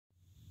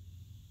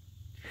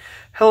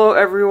Hello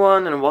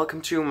everyone and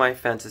welcome to my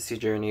fantasy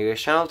journey, a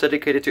channel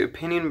dedicated to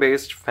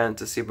opinion-based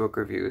fantasy book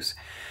reviews.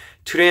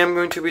 Today I'm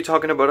going to be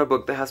talking about a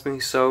book that has me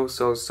so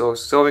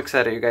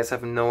excited. You guys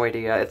have no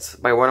idea. It's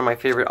by one of my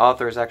favorite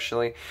authors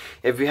actually.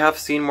 If you have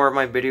seen more of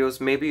my videos,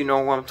 maybe you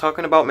know who I'm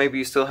talking about, maybe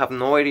you still have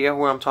no idea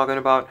who I'm talking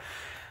about.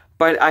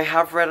 But I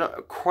have read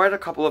quite a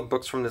couple of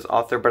books from this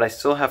author, but I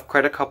still have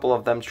quite a couple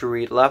of them to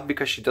read left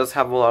because she does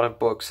have a lot of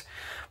books.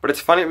 But it's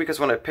funny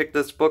because when I picked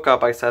this book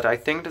up, I said, I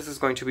think this is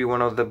going to be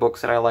one of the books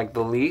that I like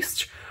the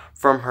least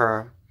from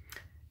her.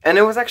 And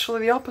it was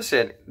actually the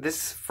opposite.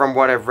 This, from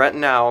what I've read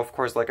now, of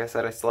course, like I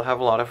said, I still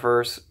have a lot of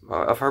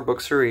her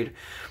books to read.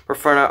 But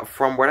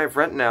from what I've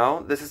read now,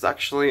 this is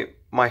actually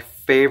my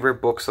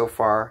favorite book so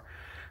far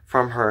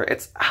from her.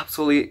 It's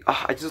absolutely,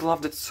 I just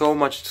loved it so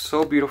much,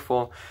 so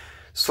beautiful.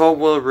 So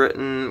well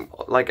written,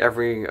 like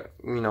every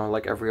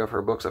of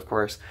her books, of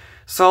course.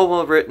 So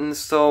well written,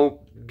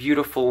 so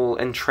beautiful,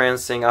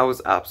 entrancing. I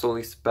was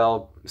absolutely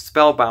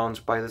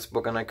spellbound by this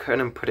book, and I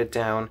couldn't put it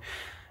down.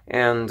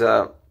 And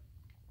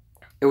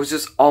it was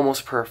just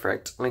almost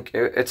perfect. Like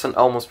it's an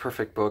almost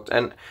perfect book.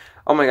 And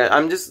oh my god,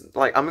 I'm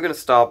gonna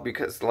stop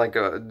because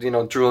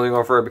drooling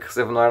over it, because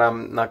if not,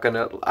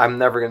 I'm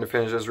never gonna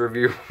finish this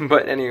review.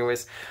 But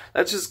anyways,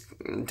 let's just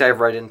dive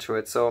right into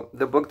it. So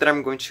the book that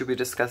I'm going to be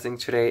discussing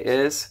today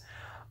is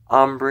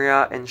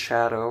Ombria in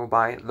Shadow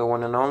by the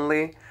one and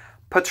only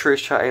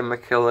Patricia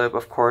McKillip,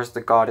 of course,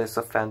 the goddess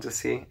of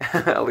fantasy,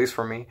 at least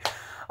for me.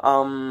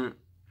 Oh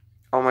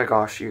my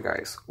gosh, you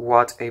guys,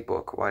 what a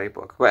book, what a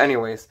book. But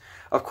anyways,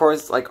 of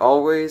course, like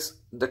always,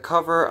 the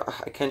cover,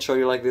 I can't show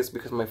you like this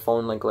because my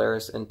phone like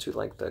glares into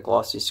like the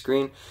glossy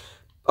screen.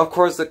 Of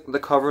course, the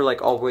cover,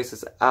 like always,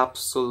 is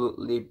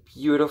absolutely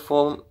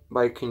beautiful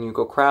by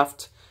Kunugo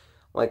Craft.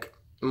 Like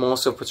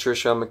most of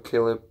Patricia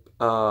McKillip's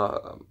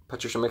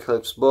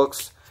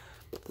books,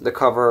 the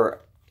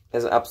cover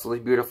is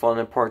absolutely beautiful and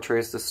it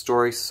portrays the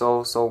story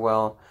so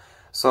well.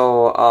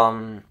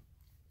 So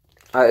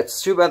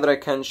it's too bad that I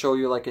can't show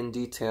you like in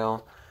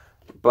detail,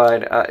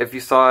 but if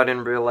you saw it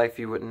in real life,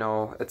 you would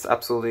know. It's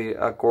absolutely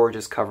a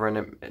gorgeous cover,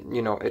 and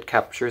it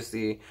captures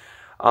the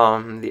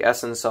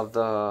essence of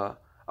the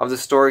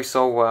story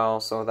so well.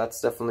 So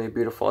that's definitely a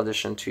beautiful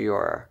addition to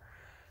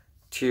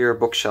your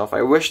bookshelf.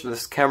 I wish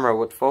this camera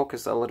would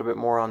focus a little bit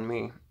more on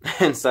me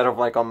instead of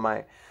like on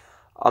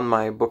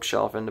my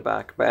bookshelf in the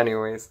back. But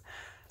anyways,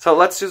 so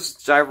let's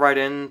just dive right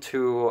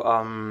into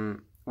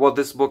what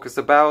this book is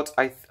about.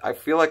 I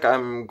feel like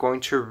I'm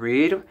going to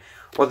read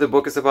what the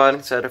book is about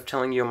instead of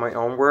telling you in my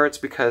own words,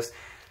 because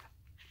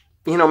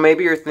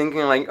maybe you're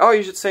thinking like, oh,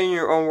 you should say in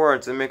your own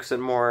words, it makes it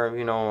more,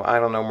 I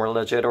don't know, more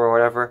legit or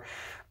whatever.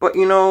 But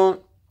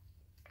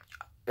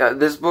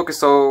this book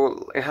is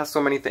it has so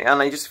many things,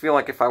 and I just feel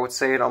like if I would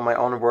say it on my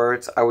own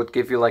words, I would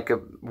give you like a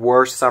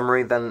worse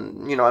summary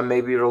than, and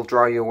maybe it'll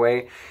draw you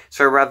away.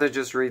 So I'd rather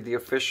just read the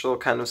official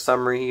kind of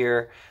summary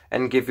here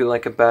and give you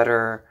like a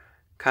better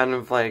kind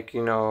of like,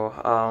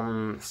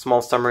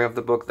 small summary of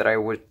the book that I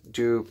would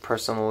do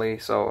personally.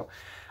 So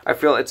I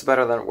feel it's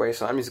better that way,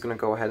 so I'm just gonna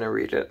go ahead and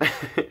read it.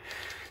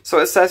 So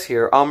it says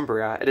here,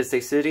 Ombria, it is a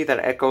city that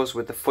echoes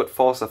with the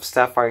footfalls of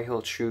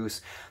sapphire-heeled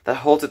shoes, that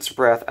holds its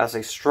breath as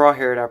a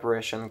straw-haired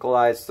apparition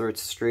glides through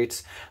its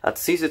streets, that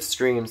sees its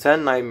dreams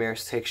and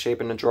nightmares take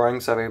shape in the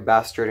drawings of a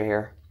bastard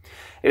heir.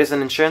 It is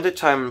an enchanted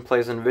time and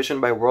place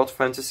envisioned by World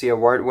Fantasy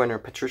Award winner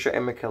Patricia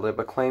McKillip,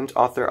 acclaimed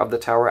author of The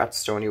Tower at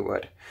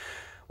Stonywood.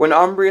 When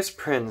Ombria's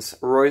prince,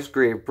 Royce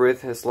Grieve,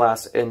 breathes his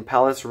last in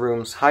palace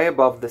rooms high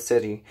above the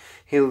city,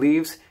 he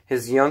leaves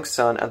his young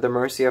son at the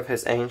mercy of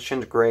his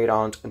ancient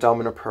great-aunt,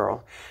 Domino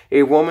Pearl,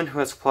 a woman who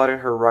has plotted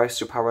her rise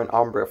to power in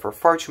Ombria for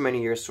far too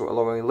many years to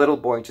allow a little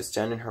boy to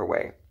stand in her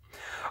way.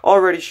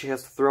 Already she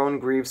has thrown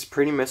Grieve's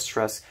pretty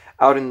mistress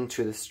out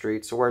into the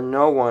streets, where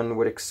no one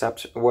would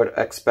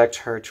expect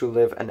her to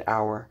live an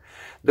hour.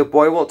 The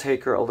boy will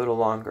take her a little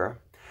longer.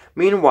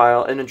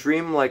 Meanwhile, in a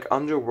dream-like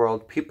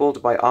underworld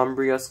peopled by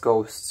Ombria's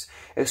ghosts,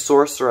 a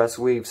sorceress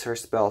weaves her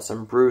spells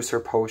and brews her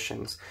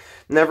potions,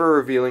 never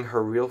revealing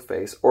her real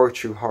face or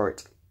true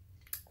heart.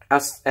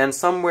 And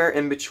somewhere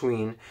in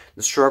between,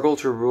 the struggle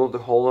to rule the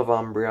whole of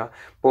Ombria,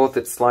 both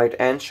its light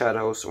and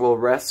shadows, will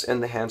rest in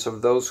the hands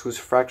of those whose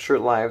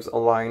fractured lives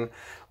align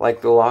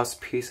like the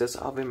lost pieces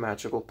of a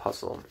magical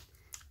puzzle.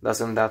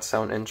 Doesn't that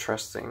sound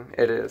interesting?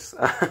 It is.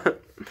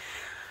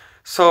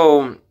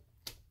 So,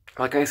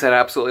 like I said, I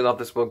absolutely love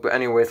this book, but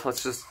anyways,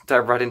 let's just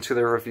dive right into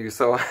the review.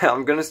 So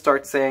I'm gonna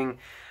start saying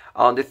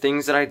the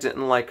things that I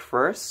didn't like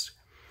first.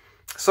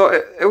 So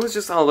it was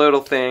just a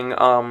little thing,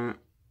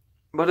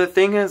 but the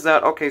thing is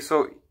that, okay,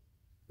 so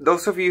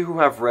those of you who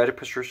have read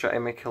Patricia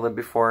McKillip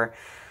before,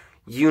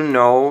 you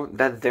know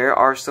that there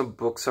are some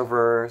books of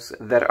hers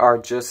that are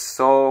just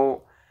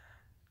so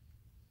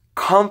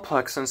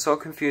complex and so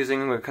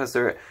confusing, because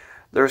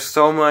there's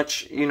so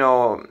much,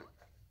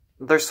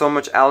 there's so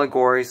much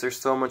allegories, there's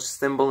so much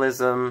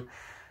symbolism,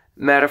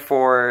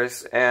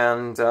 metaphors,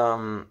 and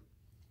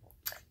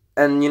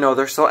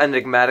they're so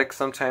enigmatic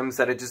sometimes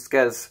that it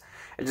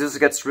it just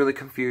gets really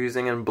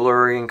confusing and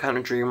blurry and kind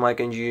of dreamlike,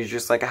 and you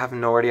just like have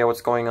no idea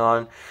what's going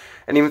on.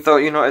 And even though,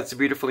 you know, it's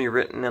beautifully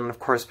written, and of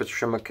course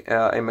Patricia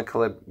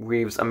McKillip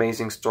weaves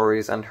amazing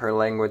stories, and her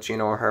language, you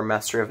know, her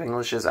mastery of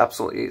English is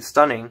absolutely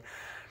stunning.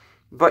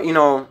 But, you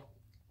know,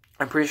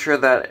 I'm pretty sure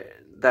that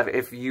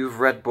if you've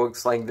read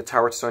books like The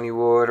Tower of Stony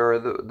Wood or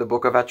the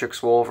Book of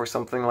Ettrick's Wolf or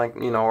something like,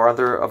 you know, or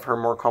other of her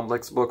more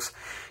complex books,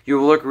 you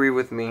will agree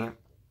with me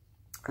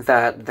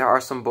that there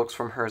are some books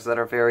from hers that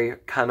are very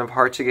kind of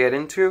hard to get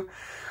into.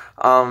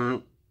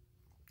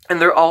 And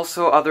there are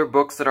also other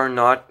books that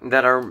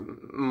are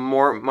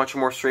much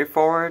more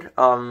straightforward.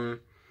 But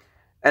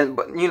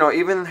you know,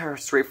 even her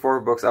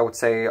straightforward books, I would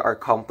say, are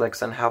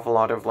complex and have a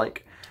lot of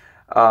like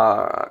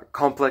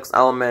complex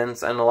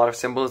elements and a lot of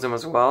symbolism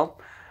as well.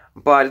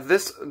 But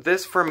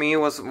this for me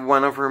was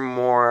one of her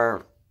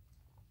more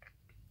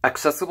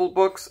accessible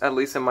books, at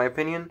least in my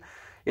opinion.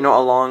 You know,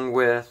 along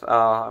with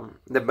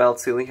The Belled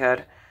Sealy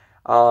Head.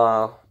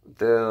 One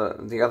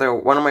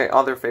of my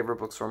other favorite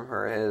books from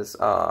her is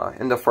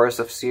In the Forest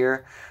of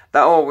Seer.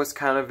 That one was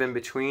kind of in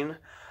between.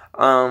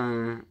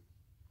 But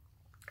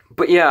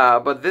yeah,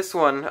 but this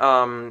one,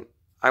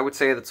 I would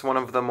say that's one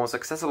of the most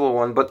accessible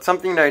one. But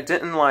something that I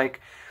didn't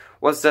like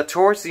was that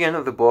towards the end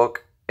of the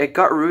book, it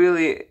got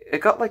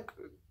like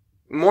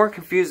more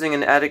confusing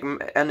and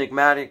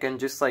enigmatic and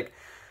just like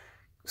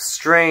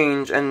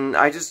strange, and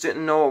I just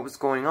didn't know what was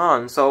going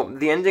on. So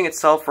the ending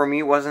itself for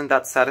me wasn't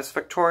that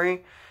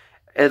satisfactory.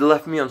 It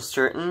left me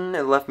uncertain.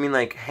 It left me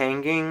like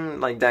hanging,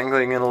 like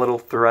dangling in a little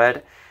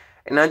thread.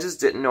 And I just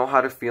didn't know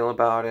how to feel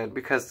about it,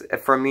 because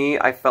for me,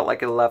 I felt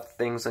like it left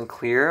things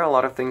unclear, a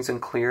lot of things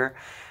unclear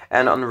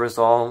and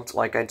unresolved.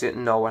 Like I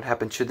didn't know what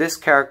happened to this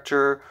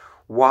character,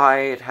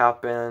 why it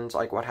happened,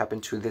 like what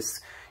happened to this,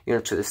 you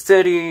know, to the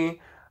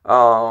city,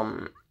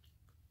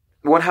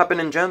 what happened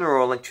in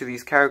general, like to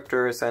these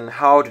characters, and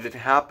how did it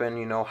happen,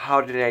 you know,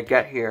 how did I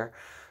get here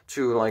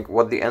to like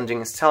what the ending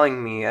is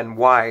telling me and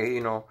why,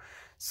 you know.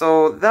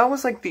 So that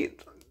was like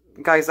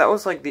that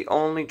was like the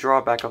only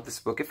drawback of this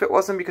book. If it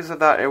wasn't because of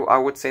that, I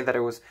would say that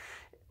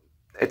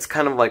it's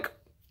kind of like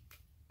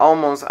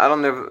almost, I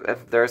don't know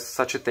if there's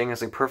such a thing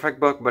as a perfect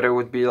book, but it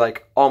would be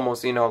like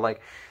almost, you know,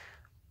 like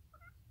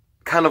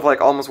kind of like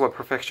almost what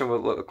perfection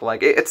would look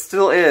like. It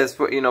still is,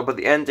 but you know, but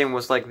the ending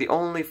was like the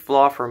only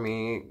flaw for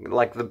me,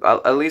 like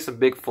at least a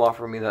big flaw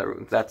for me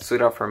that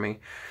stood out for me.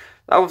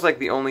 That was like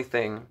the only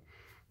thing.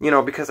 You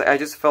know, because I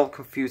just felt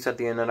confused at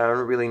the end, and I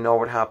don't really know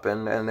what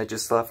happened, and it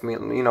just left me,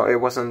 you know, it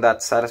wasn't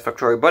that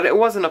satisfactory, but it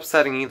wasn't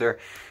upsetting either.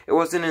 It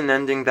wasn't an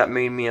ending that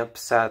made me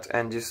upset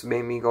and just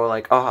made me go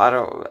like,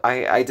 oh,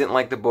 I didn't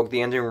like the book,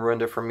 the ending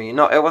ruined it for me.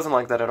 No, it wasn't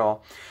like that at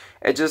all.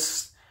 It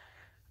just,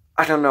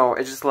 I don't know,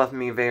 it just left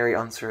me very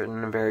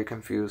uncertain and very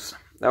confused.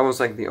 That was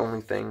like the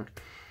only thing.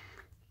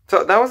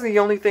 So that was the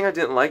only thing I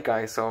didn't like,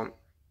 guys, so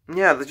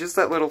yeah, just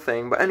that little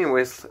thing. But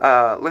anyways,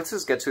 let's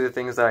just get to the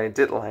things that I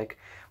did like,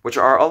 which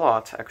are a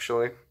lot,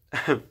 actually.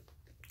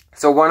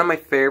 So one of my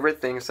favorite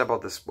things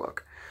about this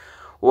book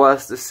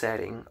was the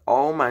setting.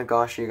 Oh my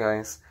gosh, you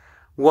guys.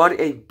 What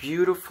a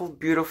beautiful,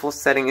 beautiful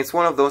setting. It's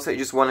one of those that you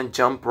just want to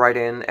jump right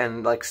in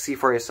and like see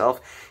for yourself,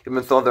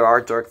 even though there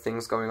are dark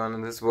things going on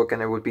in this book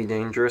and it would be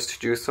dangerous to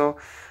do so.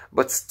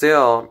 But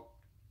still,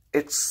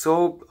 it's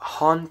so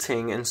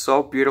haunting and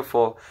so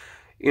beautiful,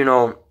 you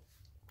know,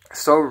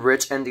 so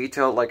rich and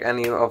detailed, like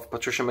any of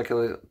Patricia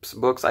McKillip's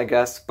books, I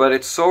guess. But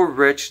it's so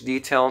rich,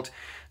 detailed,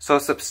 so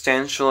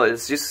substantial.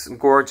 It's just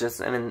gorgeous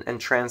and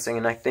entrancing,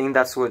 and I think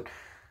that's what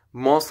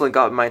mostly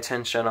got my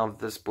attention of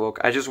this book.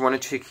 I just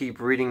wanted to keep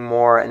reading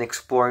more and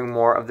exploring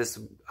more of this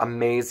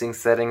amazing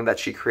setting that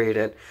she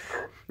created.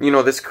 You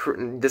know,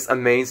 this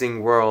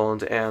amazing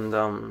world,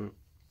 and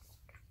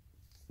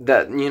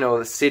that, you know,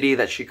 the city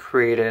that she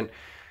created.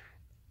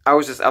 I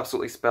was just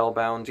absolutely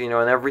spellbound, you know,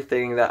 and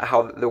everything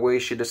the way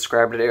she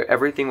described it,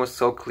 everything was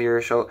so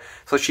clear. So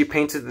she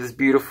painted this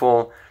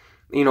beautiful,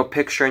 you know,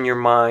 picture in your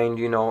mind,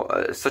 you know,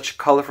 such a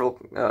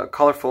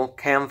colorful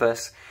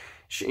canvas.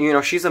 You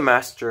know, she's a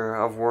master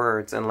of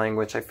words and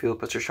language, I feel,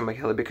 Patricia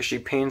McKillip, because she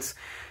paints,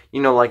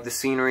 you know, like the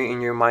scenery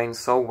in your mind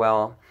so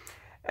well.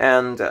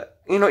 And,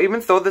 you know, even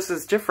though this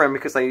is different,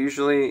 because I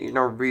usually, you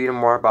know, read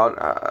more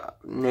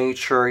about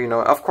nature, you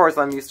know, of course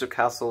I'm used to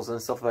castles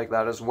and stuff like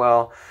that as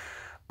well.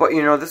 But,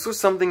 you know, this was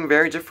something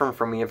very different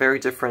for me, a very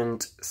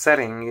different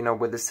setting, you know,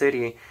 with the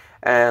city,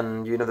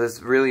 and, you know,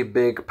 this really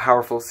big,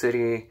 powerful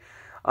city,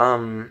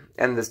 and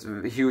this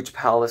huge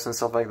palace and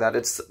stuff like that.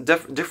 It's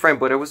different,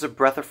 but it was a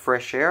breath of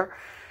fresh air,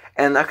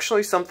 and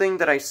actually something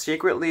that I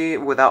secretly,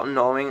 without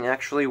knowing,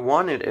 actually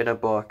wanted in a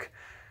book.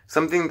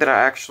 Something that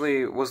I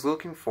actually was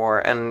looking for,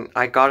 and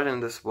I got it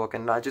in this book,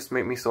 and that just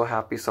made me so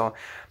happy. So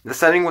the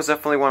setting was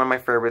definitely one of my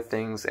favorite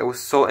things. It was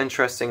so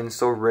interesting and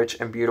so rich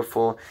and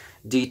beautiful,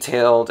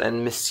 detailed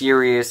and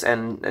mysterious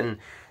and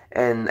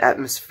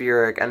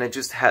atmospheric, and it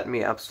just had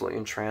me absolutely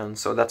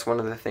entranced. So that's one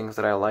of the things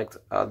that I liked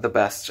the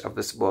best of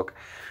this book.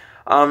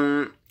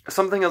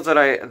 Something else that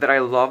I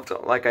loved,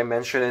 like I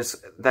mentioned,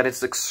 is that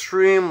it's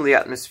extremely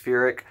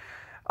atmospheric.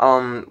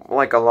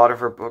 like a lot of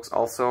her books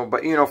also.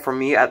 But, you know, for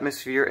me,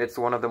 atmosphere, it's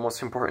one of the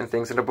most important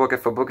things in a book.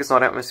 If a book is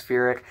not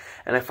atmospheric,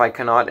 and if I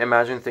cannot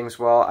imagine things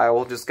well, I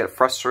will just get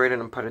frustrated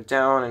and put it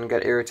down and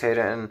get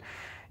irritated. And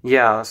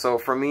yeah, so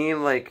for me,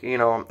 like, you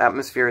know,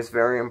 atmosphere is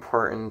very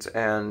important,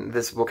 and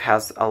this book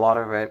has a lot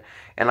of it,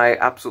 and I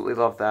absolutely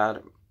love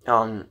that.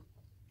 And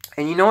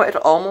you know, it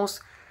almost,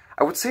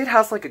 I would say it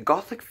has like a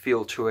gothic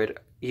feel to it,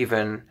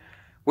 even,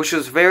 which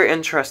is very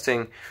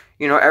interesting.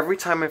 You know, every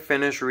time I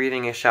finish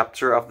reading a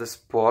chapter of this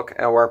book,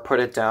 or I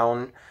put it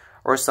down,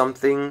 or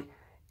something,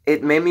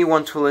 it made me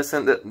want to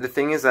listen. The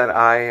thing is that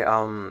I,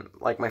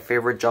 like, my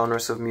favorite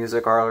genres of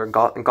music are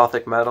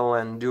gothic metal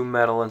and doom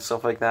metal and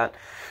stuff like that.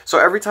 So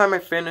every time I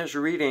finish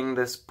reading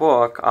this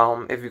book,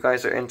 if you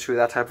guys are into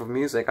that type of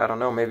music, I don't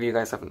know, maybe you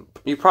guys haven't,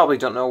 you probably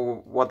don't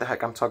know what the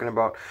heck I'm talking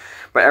about.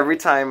 But every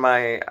time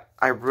I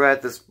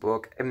read this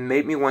book, it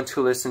made me want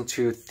to listen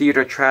to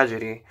Theater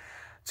Tragedy,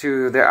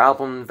 to their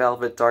album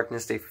Velvet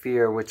Darkness They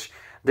Fear, which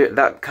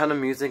that kind of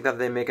music that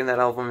they make in that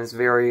album is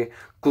very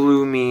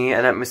gloomy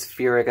and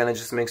atmospheric, and it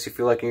just makes you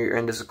feel like you're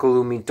in this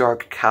gloomy,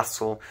 dark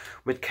castle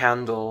with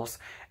candles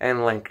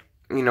and, like,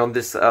 you know,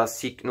 this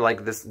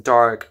like this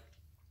dark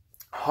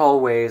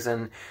hallways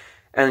and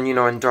you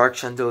know, and dark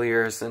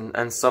chandeliers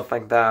and stuff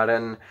like that.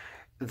 And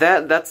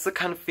that's the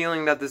kind of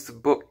feeling that this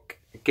book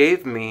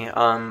gave me.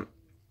 And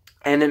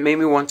it made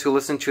me want to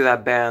listen to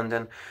that band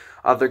and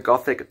other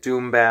gothic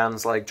doom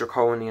bands like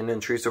Draconian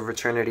and Trees of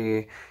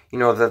Eternity, you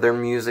know, that their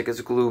music is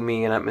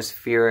gloomy and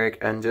atmospheric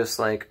and just,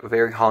 like,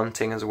 very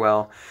haunting as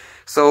well.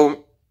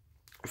 So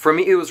for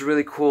me, it was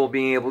really cool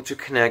being able to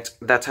connect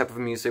that type of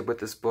music with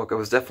this book. It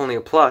was definitely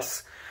a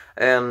plus,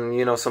 and,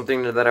 you know,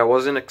 something that I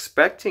wasn't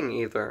expecting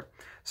either.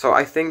 So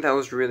I think that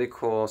was really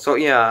cool. So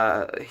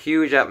yeah,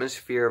 huge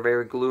atmosphere,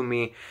 very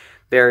gloomy,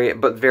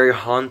 but very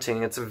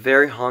haunting. It's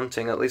very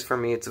haunting, at least for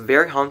me. It's a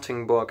very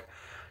haunting book.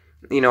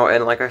 You know,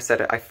 and like I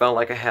said, I felt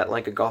like I had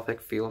like a gothic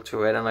feel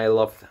to it, and I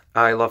loved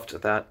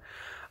that.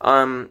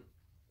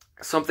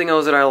 Something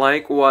else that I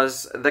like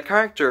was the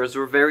characters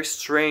were very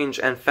strange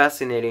and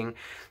fascinating.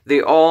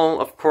 They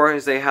all, of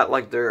course, they had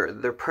like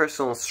their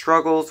personal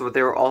struggles, but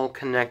they were all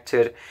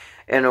connected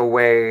in a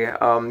way.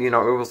 You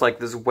know, it was like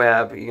this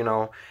web, you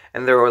know,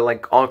 and they were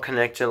like all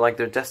connected, like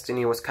their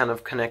destiny was kind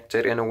of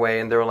connected in a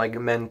way, and they were like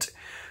meant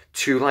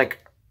to like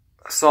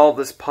solve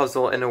this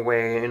puzzle in a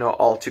way, you know,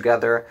 all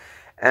together.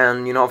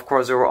 And, you know, of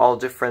course, they were all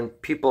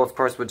different people, of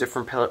course, with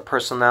different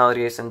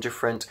personalities and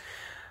different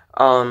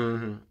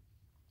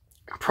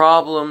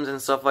problems and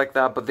stuff like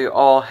that, but they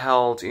all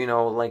held, you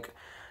know, like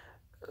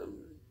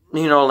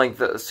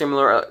the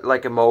similar,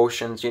 like,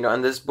 emotions, you know,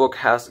 and this book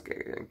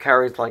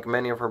carries, like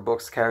many of her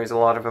books, carries a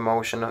lot of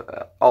emotion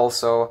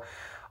also,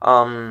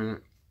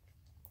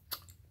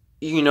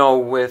 you know,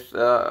 with,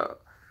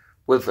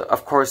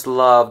 of course,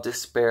 love,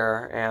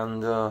 despair,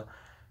 and,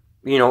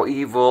 you know,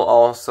 evil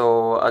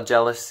also,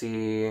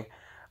 jealousy,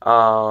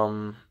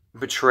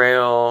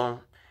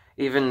 betrayal,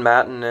 even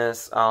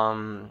madness,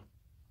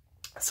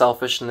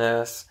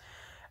 selfishness,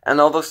 and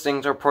all those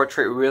things are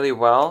portrayed really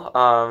well,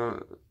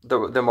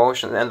 the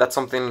emotion, and that's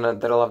something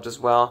that I loved as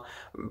well.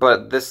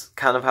 But this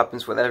kind of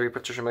happens with every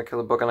Patricia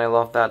McKillip book, and I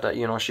love that,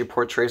 you know, she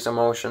portrays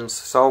emotions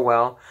so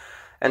well.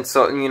 And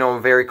so, you know,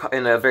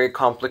 in a very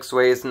complex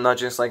way. It's not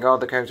just like, oh,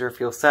 the character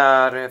feels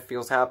sad, it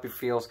feels happy,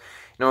 feels...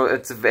 You know,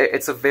 it's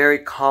a very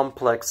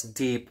complex,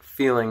 deep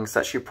feelings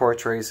that she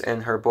portrays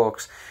in her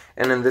books.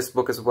 And in this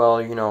book as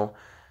well, you know,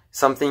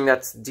 something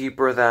that's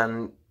deeper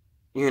than,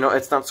 you know,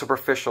 it's not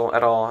superficial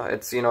at all.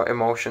 It's, you know,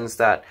 emotions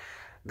that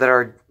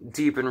are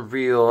deep and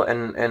real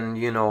and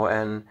you know,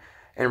 and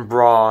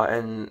raw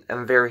and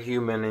very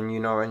human, and, you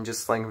know, and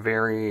just like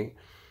very...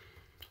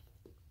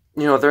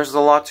 You know, there's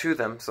a lot to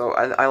them, so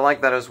I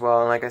like that as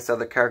well. And like I said,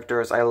 the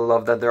characters, I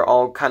love that they're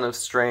all kind of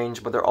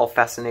strange, but they're all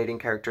fascinating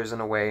characters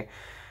in a way.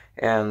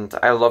 And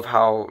I love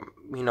how,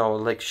 you know,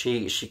 like,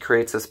 she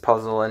creates this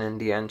puzzle, and in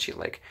the end, she,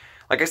 like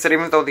I said,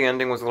 even though the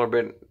ending was a little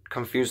bit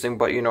confusing,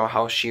 but, you know,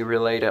 how she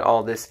related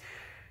all this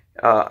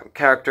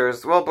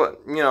characters, well,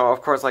 but, you know,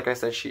 of course, like I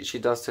said, she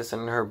does this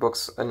in her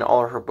books, in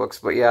all her books,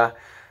 but yeah,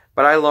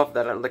 but I love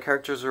that, the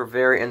characters are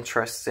very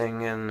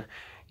interesting, and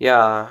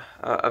yeah,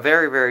 a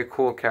very, very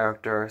cool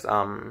characters,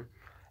 and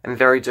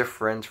very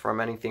different from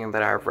anything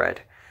that I've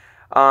read.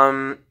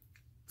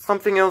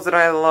 Something else that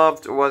I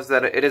loved was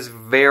that it is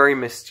very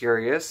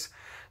mysterious.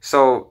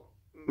 So,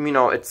 you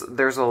know,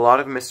 there's a lot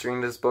of mystery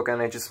in this book,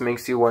 and it just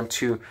makes you want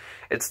to...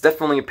 It's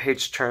definitely a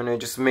page turner.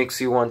 It just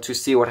makes you want to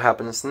see what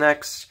happens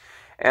next.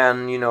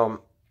 And, you know,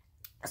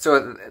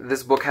 so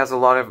this book has a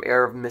lot of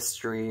air of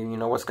mystery. You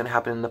know, what's going to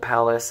happen in the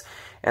palace,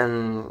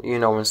 and, you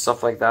know, and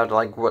stuff like that.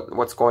 Like,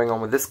 what's going on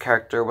with this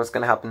character, what's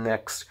going to happen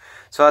next.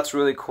 So that's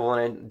really cool,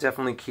 and it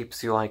definitely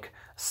keeps you, like,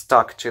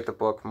 stuck to the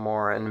book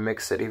more and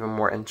makes it even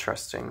more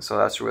interesting. So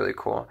that's really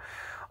cool.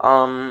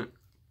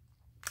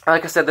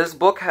 Like I said, this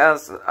book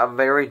has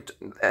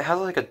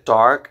like a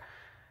dark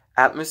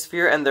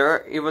atmosphere, and there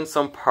are even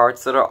some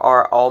parts that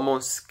are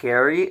almost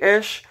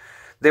scary-ish.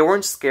 They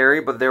weren't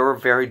scary, but they were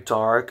very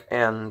dark,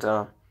 and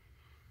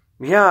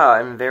yeah,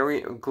 and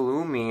very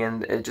gloomy,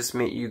 and it just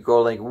made you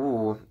go like,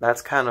 ooh,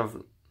 that's kind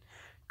of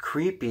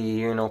creepy,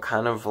 you know,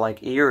 kind of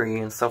like eerie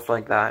and stuff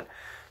like that.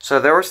 So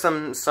there were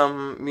some,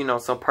 you know,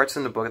 some parts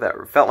in the book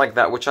that felt like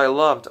that, which I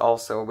loved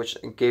also, which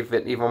gave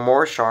it even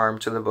more charm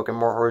to the book and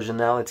more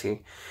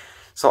originality.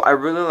 So I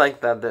really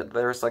like that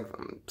there's like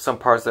some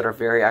parts that are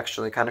very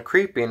actually kind of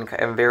creepy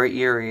and very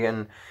eerie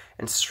and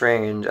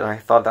strange, and I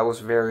thought that was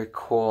very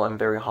cool and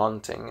very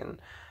haunting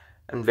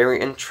and very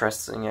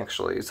interesting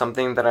actually.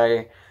 Something that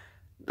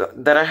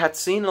I had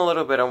seen a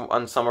little bit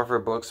on some of her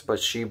books, but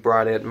she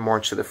brought it more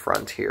to the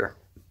front here.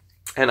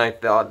 And I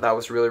thought that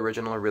was really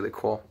original and really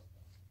cool.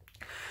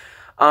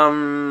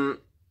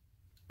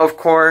 Of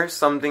course,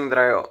 something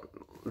that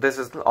this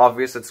is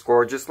obvious, it's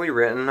gorgeously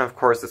written. Of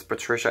course, it's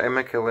Patricia and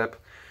McKillip.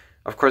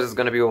 Of course, it's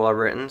going to be well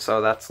written,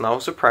 so that's no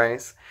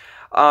surprise.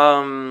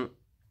 And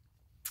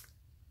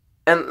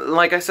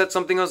like I said,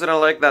 something else that I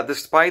like, that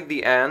despite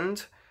the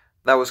end,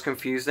 that was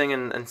confusing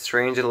and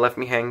strange and left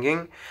me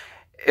hanging,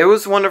 it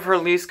was one of her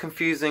least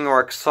confusing or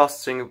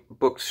exhausting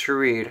books to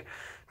read.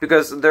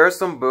 Because there are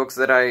some books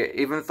that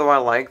even though I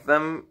like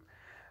them,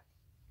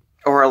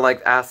 or I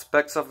liked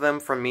aspects of them,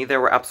 for me they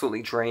were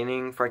absolutely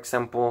draining. For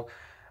example,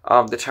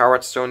 The Tower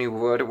at Stony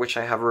Wood, which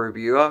I have a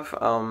review of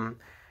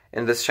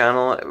in this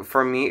channel.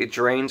 For me, it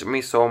drained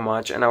me so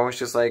much, and I was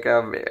just like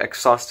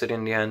exhausted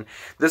in the end.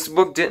 This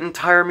book didn't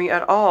tire me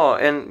at all,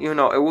 and you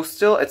know, it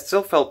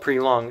still felt pretty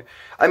long.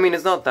 I mean,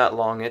 it's not that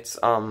long. It's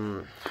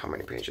how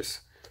many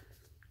pages?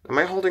 Am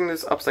I holding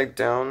this upside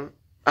down?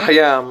 I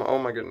am. Oh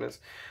my goodness.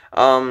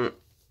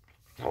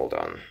 Hold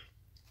on.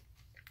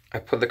 I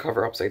put the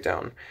cover upside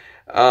down.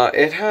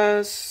 It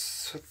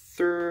has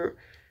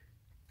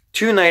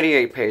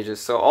 298 pages,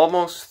 so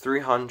almost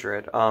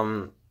 300.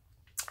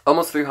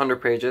 Almost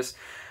 300 pages.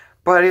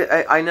 But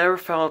I never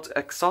felt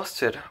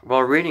exhausted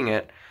while reading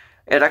it.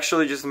 It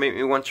actually just made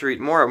me want to read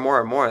more and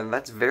more and more, and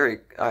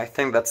I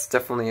think that's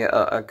definitely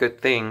a good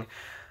thing.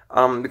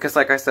 Because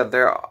like I said,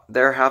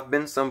 there have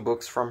been some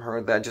books from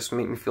her that just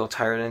make me feel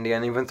tired in the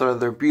end, even though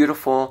they're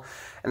beautiful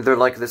and they're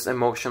like this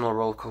emotional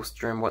roller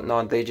coaster and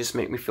whatnot. They just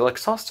make me feel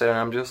exhausted, and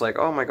I'm just like,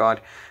 oh my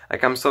god,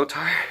 like I'm so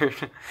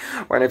tired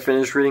when I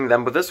finish reading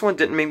them. But this one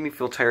didn't make me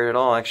feel tired at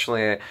all.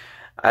 Actually,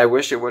 I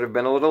wish it would have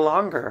been a little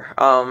longer.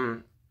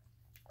 So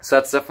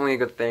that's definitely a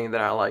good thing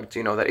that I liked.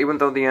 You know, that even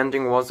though the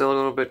ending was a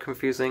little bit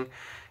confusing,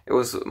 it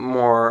was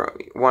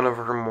one of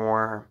her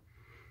more,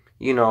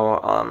 you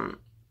know,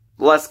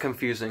 less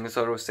confusing,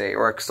 so to say,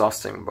 or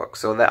exhausting books.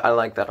 So that I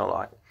like that a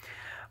lot.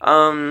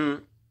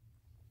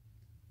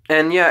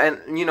 And yeah,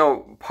 and you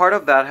know, part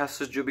of that has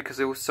to do because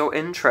it was so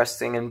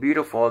interesting and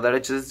beautiful that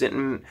it just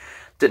didn't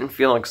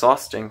feel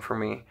exhausting for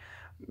me,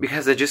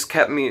 because it just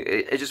kept me,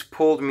 it just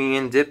pulled me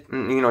in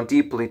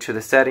deeply to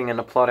the setting and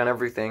the plot and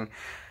everything,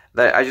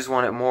 that I just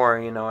wanted more,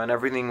 you know, and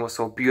everything was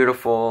so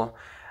beautiful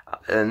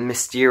and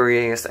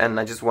mysterious, and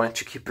I just wanted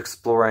to keep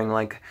exploring,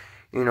 like,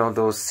 you know,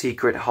 those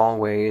secret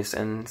hallways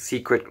and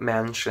secret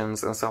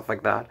mansions and stuff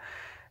like that.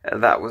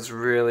 That was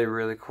really,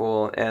 really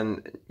cool.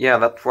 And yeah,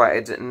 that's why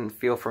it didn't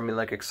feel for me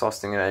like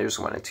exhausting, and I just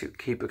wanted to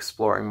keep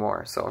exploring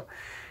more. So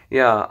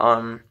yeah,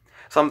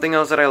 something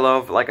else that I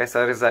love, like I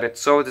said, is that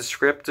it's so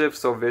descriptive,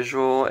 so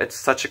visual. It's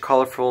such a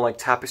colorful, like,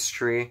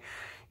 tapestry,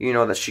 you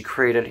know, that she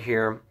created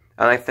here.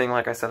 And I think,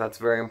 like I said, that's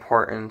very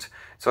important.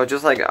 So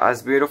just like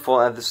as beautiful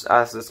as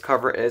this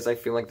cover is, I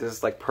feel like this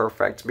is like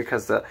perfect,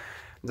 because the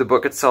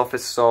book itself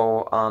is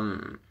so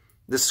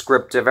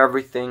descriptive.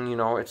 Everything, you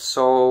know, it's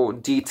so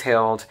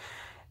detailed.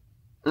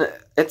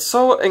 It's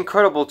so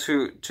incredible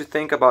to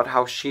think about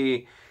how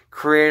she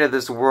created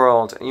this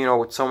world, you know,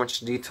 with so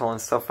much detail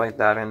and stuff like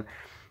that, and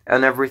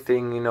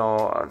everything, you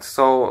know,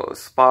 so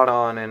spot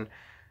on and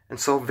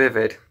so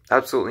vivid.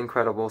 Absolutely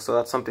incredible. So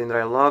that's something that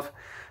I love.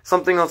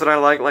 Something else that I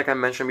like I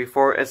mentioned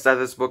before, is that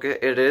this book,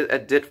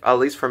 it did, at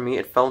least for me,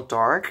 it felt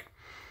dark,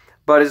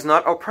 but it's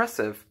not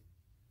oppressive.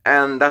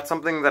 And that's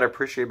something that I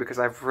appreciate, because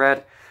I've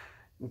read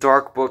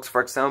dark books,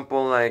 for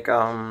example, like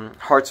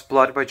Heart's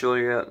Blood by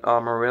Julia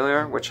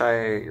Marillier, which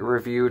I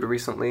reviewed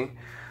recently.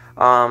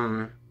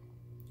 For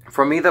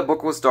me, that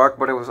book was dark,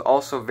 but it was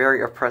also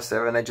very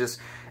oppressive, and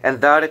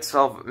that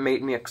itself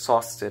made me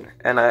exhausted.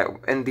 And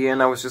in the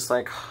end, I was just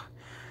like,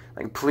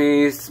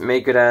 please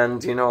make it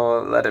end, you know,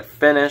 let it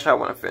finish. I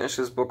want to finish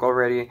this book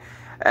already.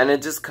 And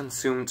it just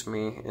consumed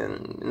me,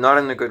 and not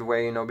in a good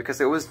way, you know, because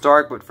it was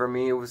dark, but for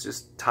me, it was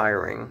just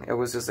tiring. It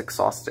was just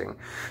exhausting.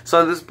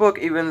 So this book,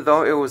 even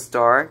though it was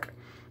dark,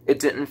 it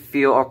didn't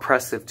feel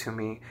oppressive to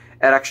me.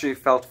 It actually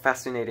felt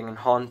fascinating and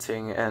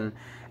haunting and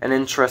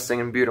interesting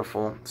and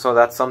beautiful. So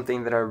that's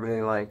something that I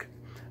really like.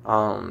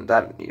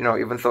 That, you know,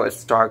 even though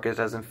it's dark, it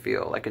doesn't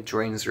feel like it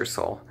drains your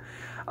soul.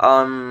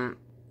 I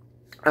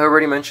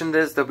already mentioned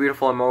this, the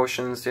beautiful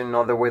emotions, you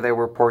know, the way they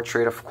were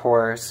portrayed, of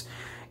course.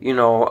 You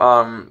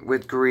know,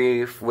 with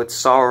grief, with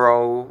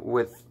sorrow,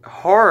 with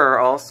horror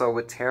also,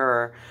 with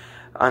terror,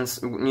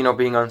 you know,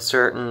 being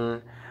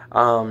uncertain,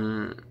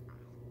 and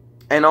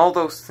all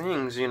those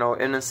things, you know,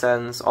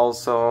 innocence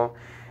also,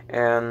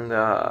 and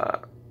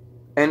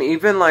And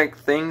even like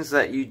things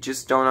that you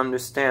just don't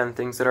understand,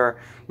 things that are,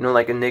 you know,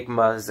 like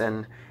enigmas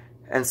and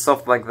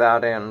stuff like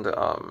that, and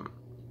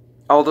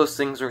all those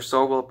things are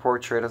so well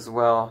portrayed as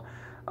well.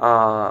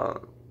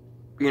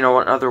 You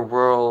know, in other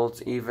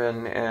worlds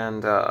even,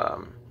 and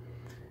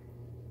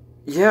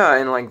yeah,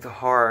 and like the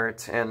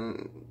heart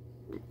and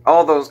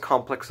all those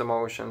complex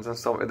emotions and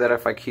stuff that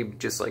if I keep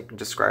just like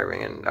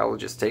describing, and I will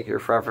just take here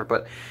forever.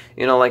 But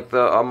you know, like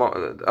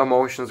the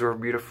emotions were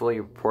beautifully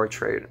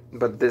portrayed.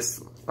 But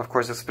this, of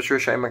course, is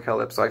Patricia and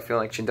McKillip, so I feel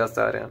like she does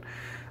that, and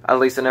at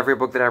least in every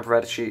book that I've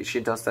read, she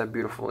does that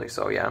beautifully.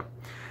 So yeah.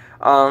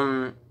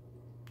 And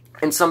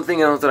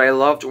something else that I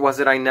loved was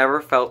that I never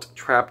felt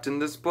trapped in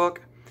this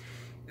book.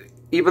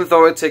 Even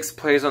though it takes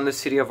place on the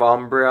city of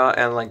Ombria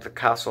and like the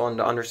castle and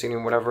the undercity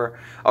and whatever,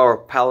 or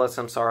palace,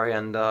 I'm sorry,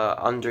 and the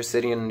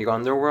undercity and the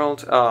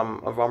underworld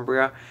of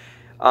Ombria,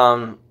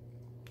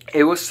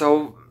 it was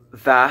so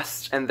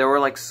vast, and there were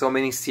like so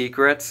many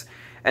secrets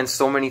and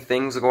so many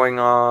things going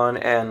on,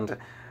 and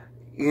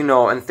you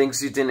know, and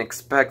things you didn't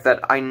expect,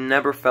 that I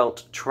never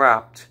felt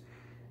trapped.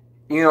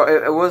 You know,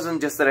 it wasn't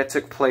just that it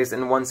took place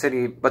in one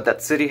city, but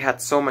that city had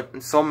it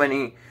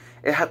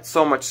had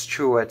so much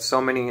to it,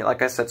 so many,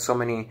 like I said, so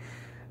many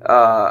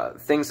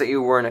things that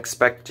you weren't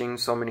expecting,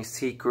 so many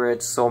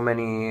secrets, so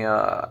many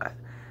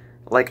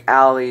like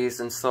alleys,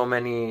 and so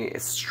many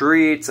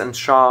streets and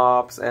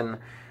shops, and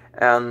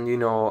you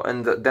know,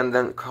 and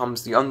then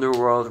comes the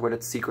underworld with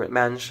its secret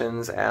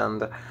mansions,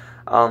 and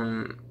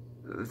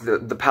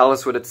the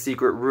palace with its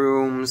secret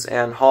rooms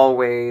and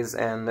hallways,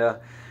 and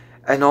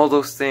all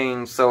those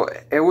things. So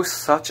it was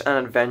such an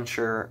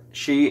adventure.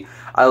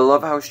 I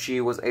love how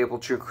she was able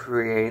to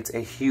create a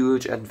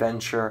huge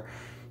adventure,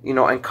 you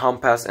know,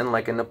 encompass in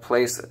like in a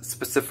place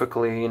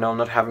specifically, you know,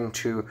 not having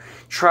to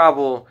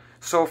travel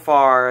so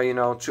far, you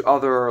know, to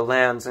other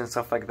lands and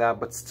stuff like that,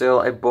 but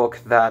still a book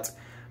that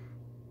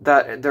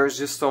there's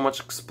just so much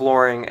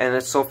exploring, and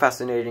it's so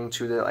fascinating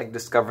to like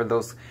discover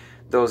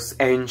those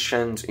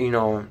ancient, you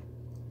know,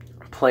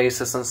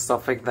 places and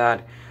stuff like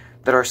that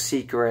are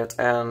secret,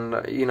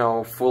 and you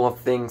know, full of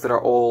things that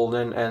are old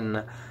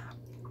and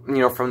you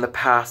know, from the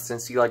past,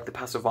 and see like the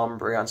past of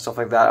Ombria and stuff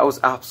like that. It was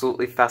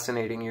absolutely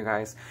fascinating, you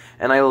guys,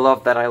 and I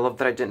love that. I love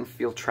that I didn't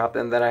feel trapped,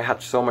 and that I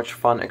had so much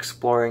fun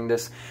exploring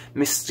this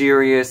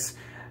mysterious,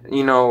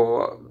 you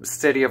know,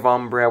 city of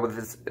Ombria with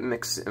this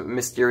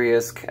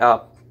mysterious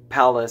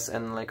palace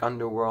and like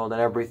underworld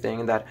and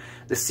everything, that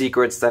the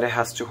secrets that it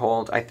has to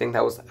hold. I think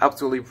that was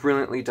absolutely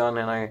brilliantly done,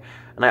 and I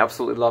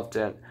absolutely loved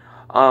it.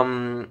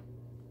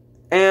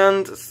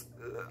 And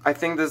I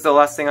think this is the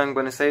last thing I'm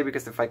going to say,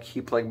 because if I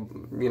keep, like,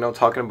 you know,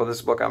 talking about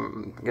this book,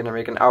 I'm going to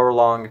make an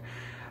hour-long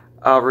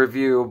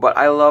review. But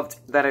I loved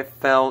that it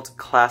felt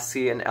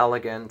classy and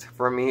elegant.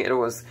 For me,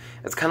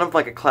 it's kind of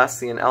like a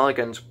classy and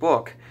elegant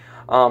book.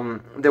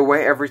 The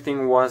way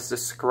everything was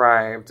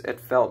described,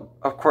 it felt,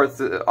 of course,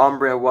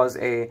 Ombria was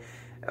a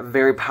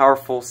very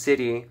powerful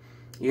city,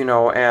 you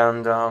know,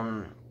 and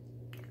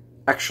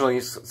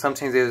actually,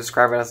 sometimes they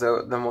describe it as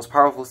the most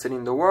powerful city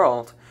in the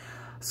world.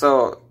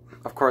 So,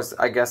 of course,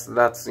 I guess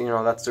that's, you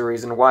know, that's the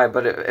reason why,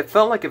 but it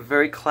felt like a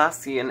very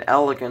classy and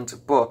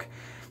elegant book.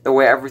 The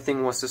way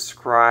everything was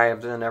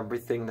described and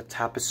everything, the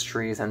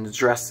tapestries and the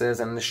dresses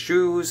and the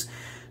shoes,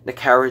 the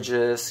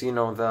carriages, you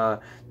know,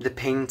 the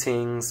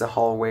paintings, the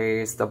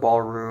hallways, the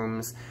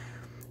ballrooms,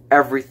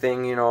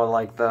 everything, you know,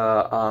 like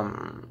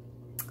the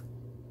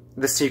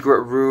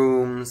secret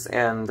rooms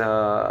and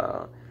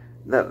the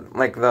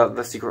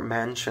secret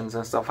mansions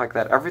and stuff like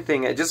that.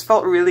 Everything, it just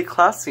felt really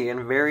classy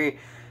and very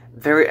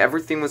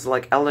everything was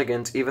like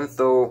elegant, even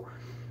though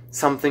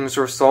some things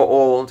were so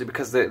old,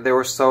 because they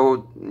were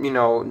so, you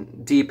know,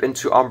 deep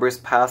into Ombria's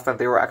past that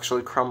they were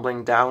actually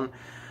crumbling down.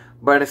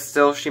 But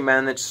still, she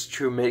managed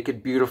to make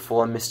it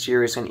beautiful and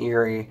mysterious and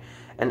eerie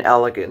and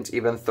elegant,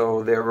 even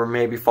though they were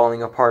maybe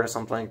falling apart or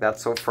something like that.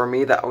 So for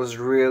me, that was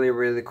really,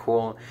 really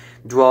cool,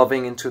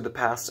 delving into the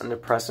past and the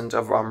present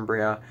of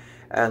Ombria,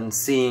 and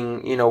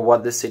seeing, you know,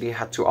 what the city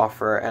had to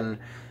offer, and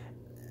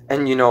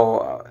you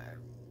know,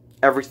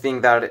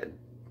 everything that it,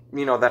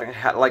 you know, that it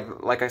had,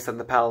 like I said,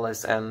 the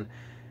palace and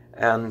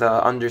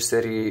the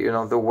undercity, you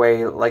know, the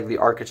way, like the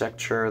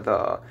architecture,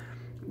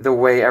 the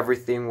way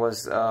everything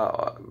was,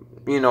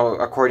 you know,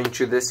 according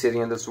to this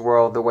city and this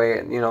world, the way,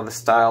 you know, the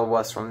style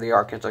was from the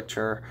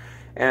architecture,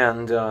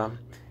 and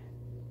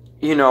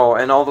you know,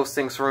 and all those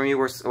things for me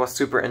was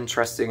super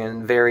interesting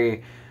and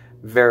very,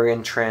 very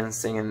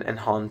entrancing and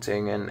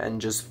haunting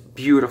and just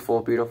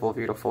beautiful, beautiful,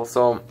 beautiful.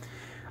 So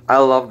I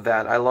love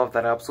that. I love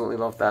that. I absolutely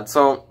love that.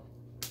 So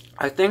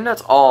I think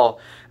that's all,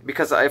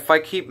 because if I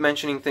keep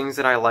mentioning things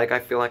that I like, I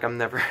feel like I'm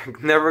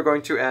never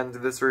going to end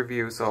this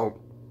review. So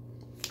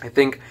I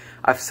think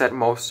I've said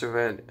most of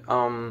it.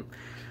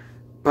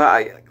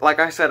 But like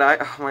I said,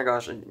 oh my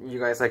gosh, you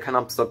guys, I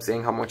cannot stop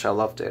saying how much I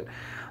loved it.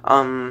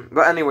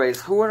 But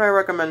anyways, who would I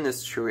recommend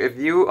this to? If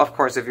you, of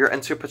course, if you're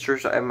into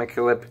Patricia and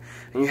McKillip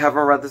and you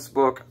haven't read this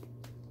book,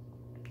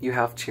 you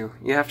have to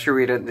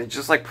read it.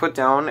 Just like put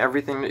down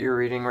everything that you're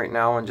reading right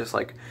now and just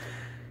like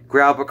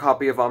grab a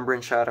copy of Umbra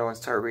and Shadow and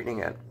start reading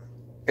it.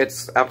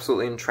 It's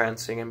absolutely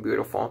entrancing and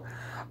beautiful.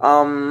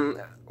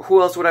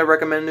 Who else would I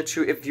recommend it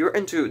to? If you're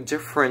into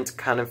different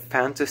kind of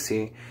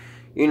fantasy,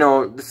 you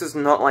know, this is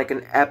not like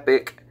an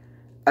epic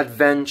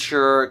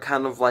adventure,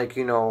 kind of like,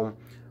 you know,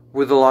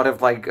 with a lot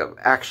of like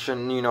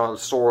action, you know,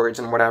 swords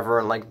and whatever,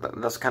 and like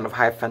those kind of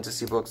high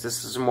fantasy books.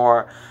 This is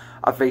more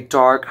of a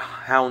dark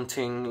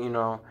haunting, you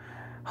know,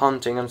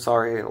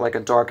 like a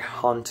dark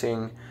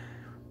haunting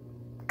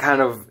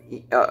kind of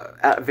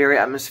very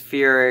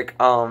atmospheric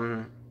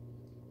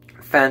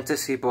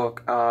fantasy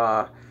book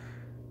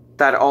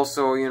that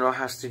also, you know,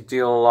 has to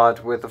deal a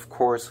lot with, of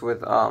course, with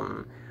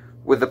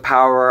the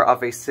power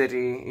of a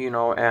city, you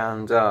know,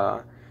 and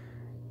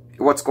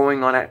what's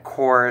going on at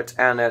court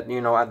and at,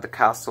 you know, at the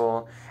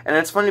castle. And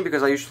it's funny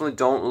because I usually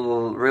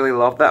don't really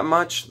love that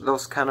much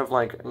those kind of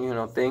like, you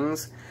know,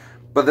 things,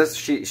 but this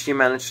she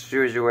managed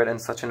to do it in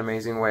such an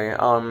amazing way.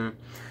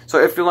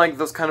 So if you like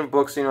those kind of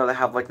books, you know, that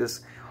have like this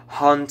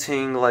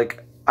haunting,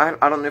 like I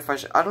don't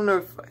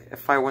know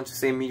if I want to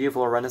say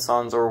medieval or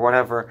Renaissance or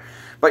whatever,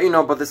 but you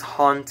know, but this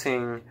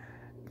haunting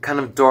kind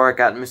of dark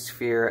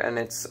atmosphere, and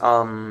it's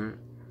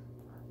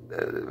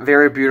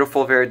very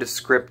beautiful, very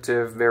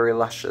descriptive, very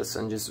luscious,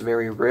 and just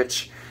very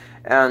rich.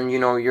 And you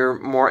know, you're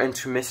more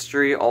into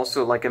mystery,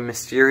 also like a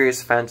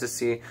mysterious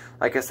fantasy,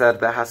 like I said,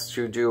 that has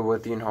to do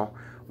with, you know,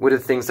 with the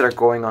things that are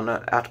going on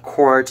at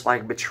court,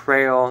 like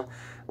betrayal,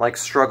 like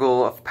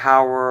struggle of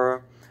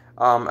power,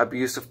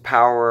 abuse of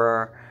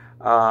power,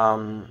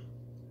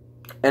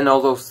 and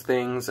all those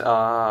things,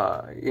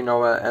 you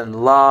know, and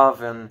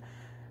love and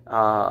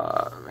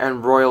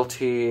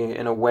royalty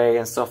in a way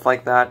and stuff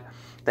like that,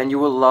 then you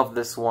will love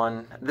this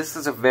one. This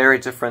is a very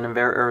different and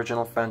very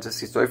original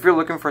fantasy. So if you're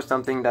looking for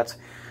something that's,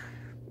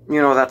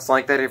 you know, that's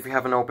like that, if you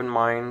have an open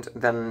mind,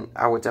 then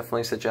I would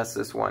definitely suggest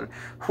this one.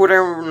 Who would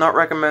I not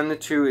recommend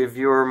it to? If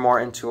you're more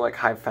into like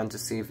high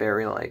fantasy,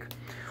 very like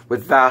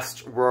with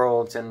vast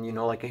worlds and, you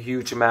know, like a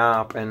huge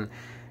map and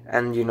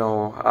you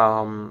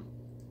know,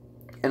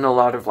 and a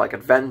lot of like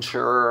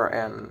adventure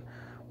and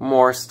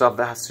more stuff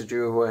that has to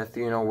do with,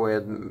 you know,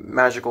 with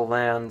magical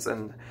lands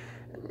and,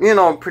 you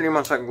know, pretty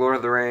much like Lord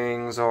of the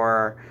Rings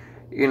or,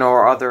 you know,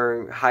 or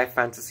other high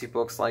fantasy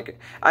books. Like,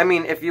 I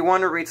mean, if you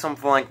want to read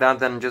something like that,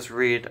 then just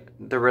read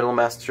The Riddle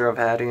Master of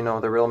Had, you know,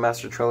 the Riddle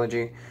Master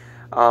trilogy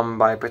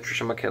by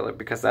Patricia McKillip,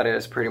 because that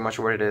is pretty much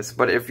what it is.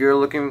 But if you're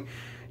looking,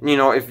 you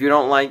know, if you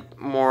don't like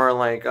more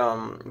like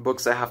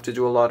books that have to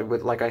do a lot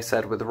with, like I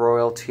said, with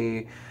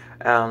royalty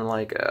and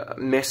like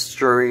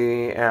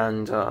mystery,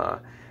 and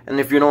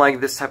if you don't like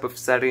this type of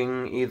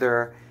setting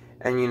either,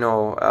 and you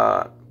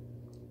know,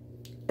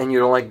 and you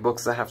don't like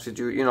books that have to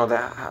do, you know,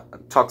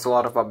 that talks a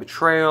lot about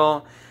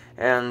betrayal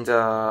and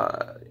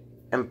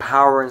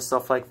power and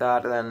stuff like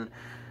that, then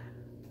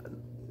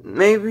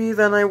maybe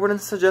then I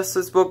wouldn't suggest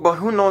this book. But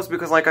who knows,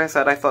 because like I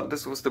said, I thought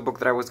this was the book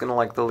that I was gonna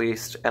like the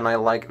least, and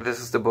this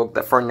is the book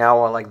that for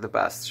now I like the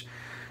best.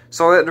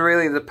 So it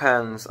really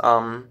depends.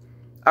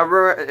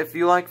 If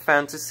you like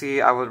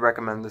fantasy, I would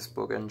recommend this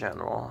book in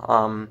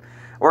general.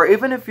 Or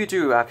even if you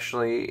do,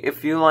 actually,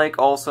 if you like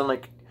also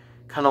like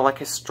kind of like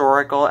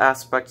historical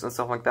aspects and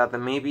stuff like that,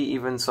 then maybe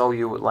even so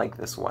you would like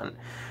this one.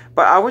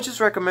 But I would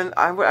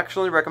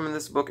actually recommend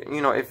this book, you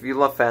know, if you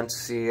love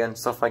fantasy and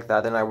stuff like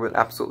that, then I would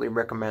absolutely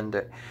recommend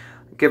it.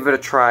 Give it a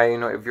try, you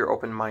know, if you're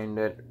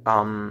open-minded.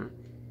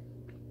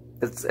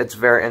 It's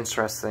very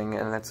interesting,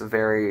 and it's a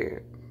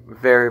very,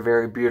 very,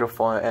 very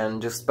beautiful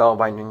and just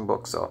spellbinding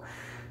book. So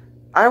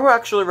I would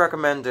actually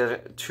recommend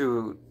it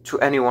to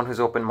anyone who's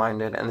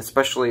open-minded, and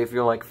especially if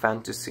you like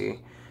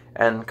fantasy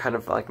and kind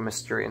of like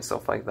mystery and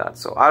stuff like that.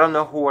 So I don't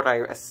know who would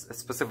I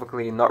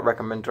specifically not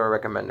recommend or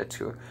recommend it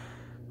to,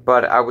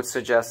 but I would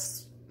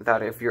suggest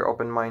that if you're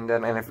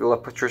open-minded and if you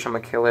love Patricia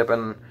McKillip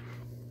and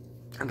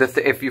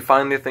if you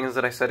find the things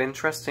that I said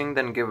interesting,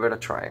 then give it a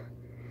try.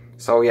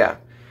 So yeah,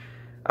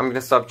 I'm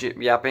gonna stop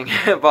yapping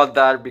about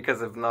that,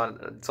 because if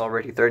not, it's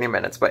already 30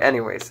 minutes. But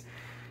anyways,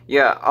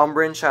 yeah,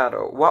 Ombria and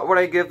Shadow. What would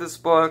I give this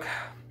book?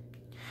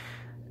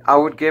 I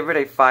would give it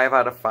a 5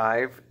 out of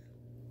 5.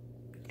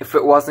 If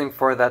it wasn't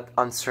for that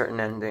uncertain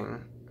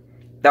ending.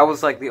 That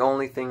was like the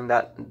only thing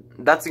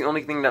that's the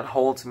only thing that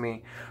holds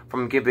me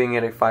from giving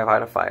it a 5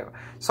 out of 5.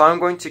 So I'm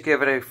going to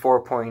give it a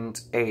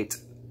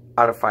 4.8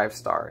 out of 5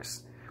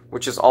 stars,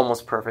 which is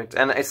almost perfect.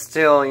 And it's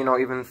still, you know,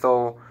 even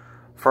though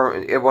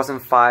it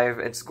wasn't 5,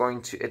 it's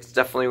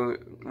definitely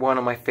one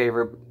of my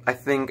favorite. I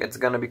think it's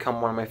gonna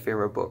become one of my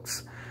favorite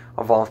books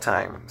of all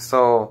time.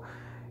 So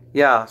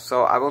yeah,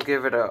 so I will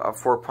give it a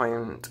 4.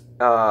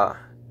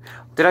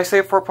 Did I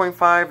say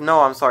 4.5?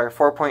 No, I'm sorry,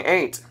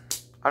 4.8.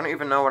 I don't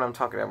even know what I'm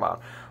talking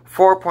about.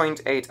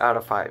 4.8 out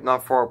of 5,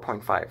 not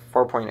 4.5,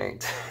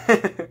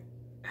 4.8.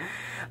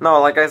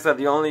 No, like I said,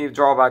 the only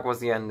drawback was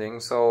the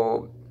ending.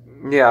 So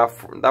yeah,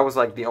 that was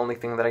like the only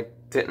thing that I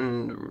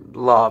didn't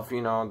love,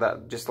 you know,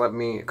 that just left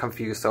me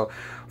confused. So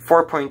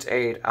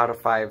 4.8 out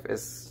of 5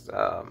 is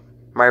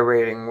my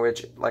rating,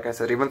 which, like I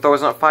said, even though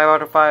it's not 5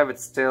 out of 5,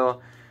 it's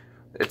still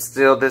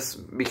this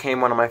became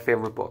one of my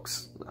favorite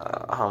books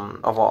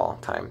of all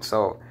time.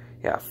 So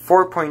yeah,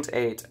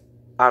 4.8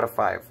 out of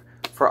 5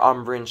 for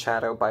Ombria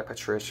Shadow by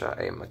Patricia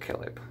A.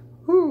 McKillip.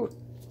 Woo!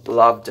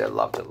 Loved it,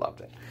 loved it,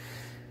 loved it.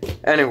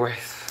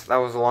 Anyways, that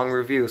was a long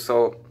review,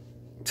 so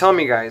tell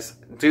me, guys,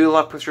 do you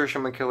love Patricia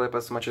McKillip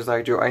as much as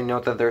I do? I know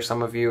that there's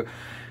some of you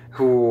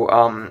who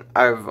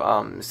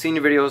I've seen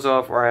videos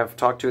of or I've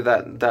talked to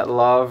that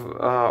love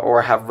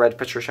or have read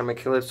Patricia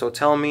McKillip, so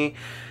tell me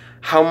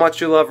how much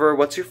you love her.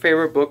 What's your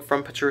favorite book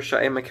from Patricia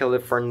A.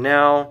 McKillip for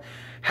now?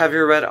 Have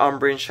you read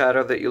Ombria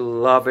Shadow that you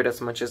love it as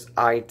much as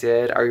I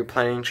did? Are you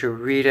planning to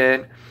read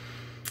it?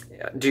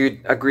 Do you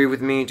agree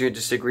with me? Do you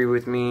disagree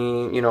with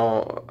me, you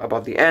know,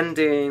 about the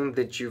ending?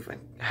 Did you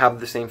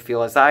have the same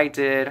feel as I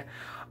did?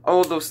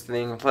 All those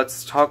things.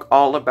 Let's talk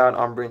all about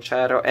Ombria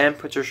Shadow and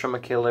Patricia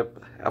McKillip,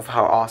 of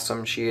how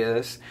awesome she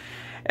is.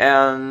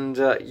 And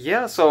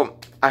yeah, so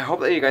I hope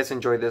that you guys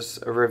enjoyed this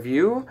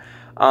review.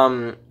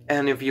 And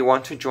if you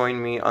want to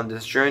join me on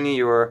this journey,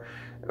 you're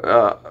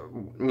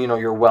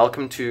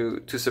welcome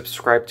to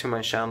subscribe to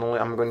my channel.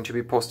 I'm going to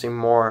be posting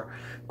more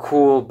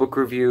cool book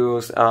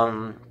reviews,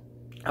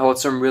 about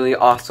some really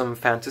awesome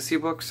fantasy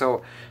books,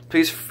 so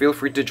please feel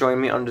free to join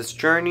me on this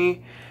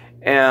journey.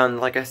 And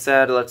like I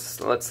said,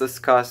 let's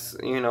discuss,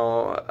 you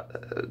know,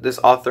 this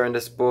author and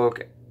this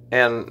book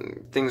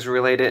and things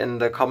related in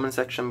the comment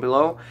section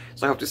below.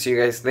 So I hope to see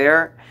you guys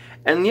there.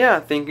 And yeah,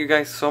 thank you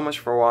guys so much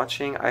for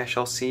watching. I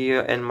shall see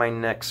you in my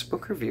next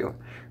book review.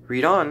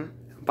 Read on.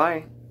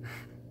 Bye.